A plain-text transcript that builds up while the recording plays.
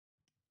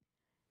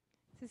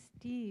So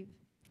Steve,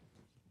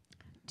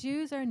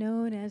 Jews are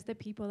known as the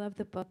people of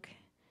the book,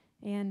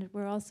 and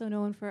we're also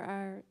known for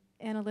our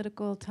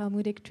analytical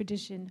Talmudic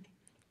tradition.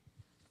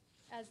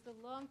 As the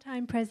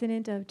longtime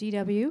president of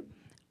GW,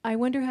 I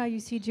wonder how you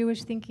see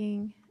Jewish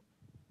thinking,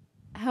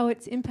 how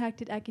it's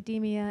impacted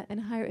academia and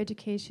higher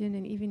education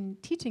and even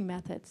teaching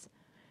methods.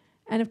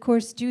 And of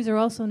course, Jews are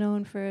also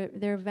known for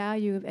their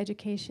value of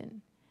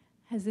education.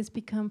 Has this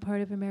become part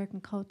of American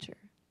culture?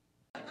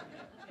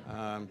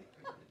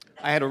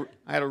 I had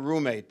a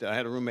roommate. I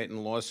had a roommate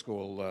in law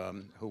school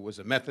who was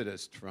a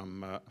Methodist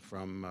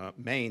from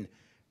Maine,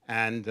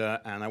 and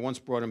I once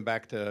brought him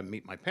back to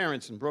meet my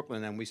parents in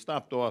Brooklyn, and we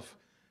stopped off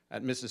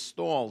at Mrs.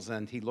 Stahl's,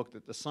 and he looked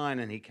at the sign,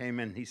 and he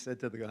came in, and he said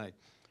to the guy,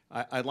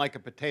 "I'd like a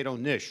potato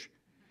niche,"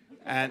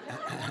 and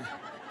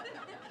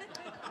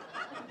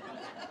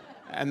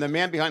and the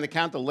man behind the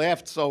counter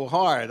laughed so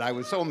hard. I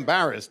was so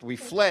embarrassed. We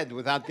fled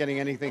without getting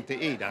anything to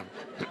eat.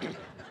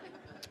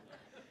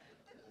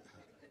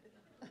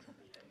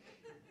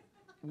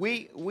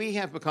 We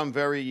have become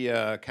very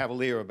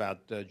cavalier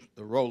about the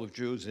role of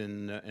Jews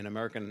in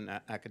American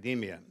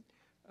academia,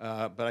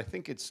 but I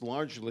think it's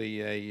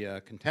largely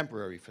a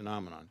contemporary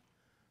phenomenon.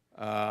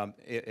 I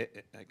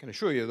can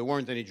assure you there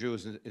weren't any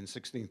Jews in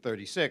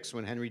 1636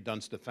 when Henry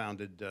Dunster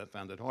founded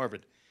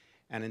Harvard.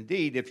 And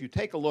indeed, if you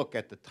take a look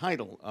at the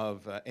title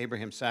of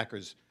Abraham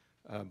Sacker's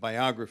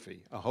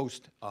biography, A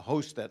Host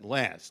at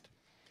Last,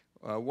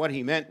 what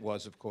he meant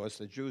was, of course,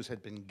 that Jews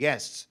had been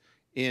guests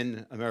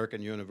in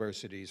American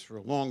universities for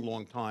a long,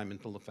 long time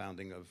until the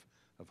founding of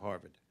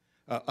Harvard,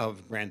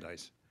 of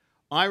Brandeis.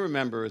 I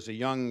remember as a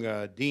young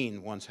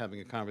dean once having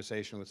a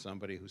conversation with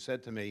somebody who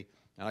said to me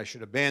I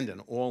should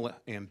abandon all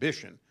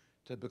ambition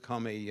to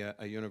become a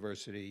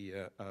university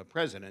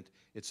president.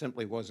 It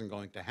simply wasn't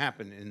going to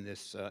happen in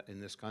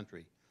this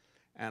country.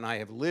 And I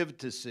have lived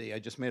to see, I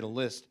just made a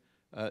list,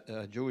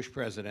 Jewish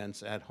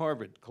presidents at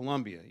Harvard,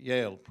 Columbia,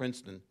 Yale,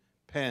 Princeton,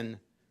 Penn,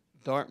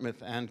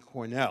 Dartmouth, and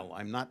Cornell.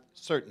 I'm not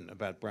certain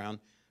about Brown,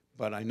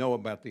 but I know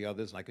about the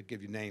others, and I could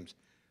give you names.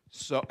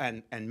 So,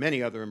 and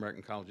many other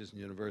American colleges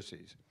and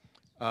universities.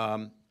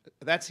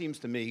 That seems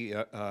to me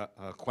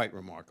quite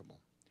remarkable.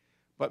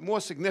 But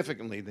more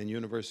significantly than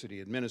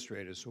university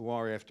administrators, who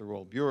are, after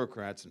all,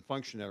 bureaucrats and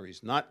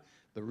functionaries, not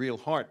the real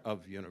heart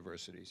of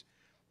universities,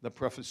 the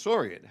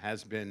professoriate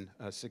has been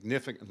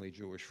significantly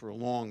Jewish for a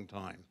long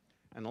time.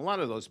 And a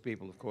lot of those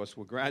people, of course,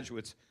 were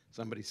graduates,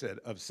 somebody said,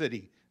 of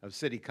City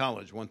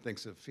College. One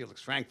thinks of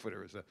Felix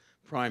Frankfurter as a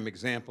prime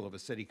example of a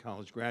City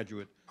College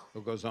graduate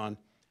who goes on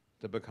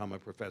to become a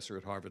professor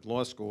at Harvard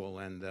Law School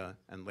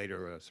and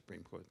later a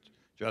Supreme Court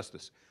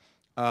justice.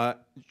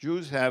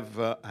 Jews have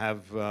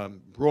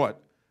brought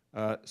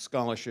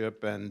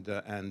scholarship and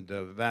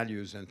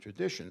values and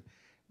tradition,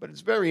 but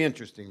it's very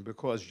interesting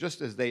because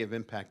just as they have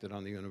impacted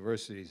on the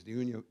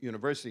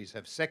universities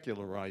have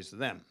secularized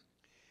them.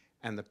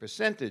 And the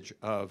percentage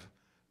of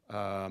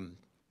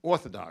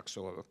Orthodox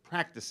or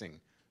practicing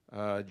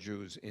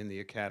Jews in the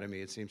academy,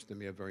 it seems to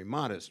me, are very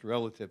modest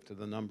relative to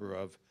the number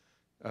of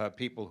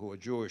people who are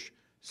Jewish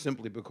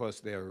simply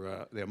because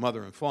their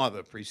mother and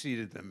father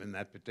preceded them in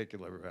that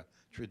particular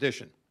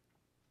tradition.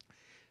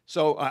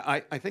 So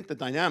I think the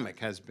dynamic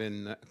has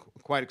been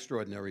quite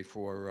extraordinary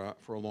for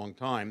a long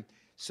time,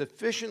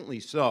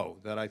 sufficiently so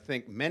that I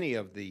think many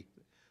of the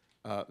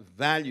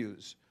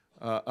values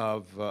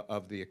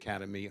of the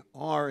academy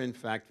are, in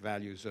fact,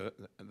 values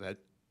that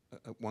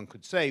one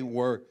could say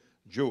were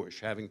Jewish,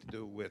 having to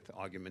do with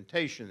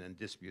argumentation and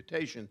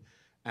disputation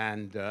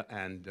and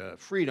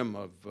freedom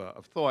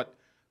of thought,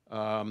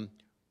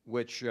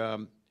 which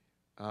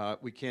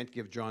we can't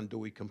give John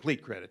Dewey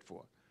complete credit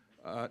for.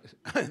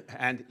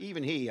 And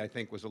even he, I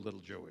think, was a little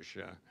Jewish.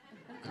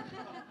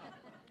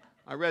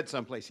 I read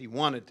someplace he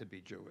wanted to be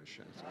Jewish.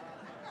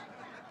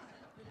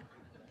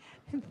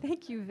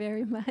 Thank you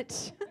very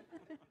much.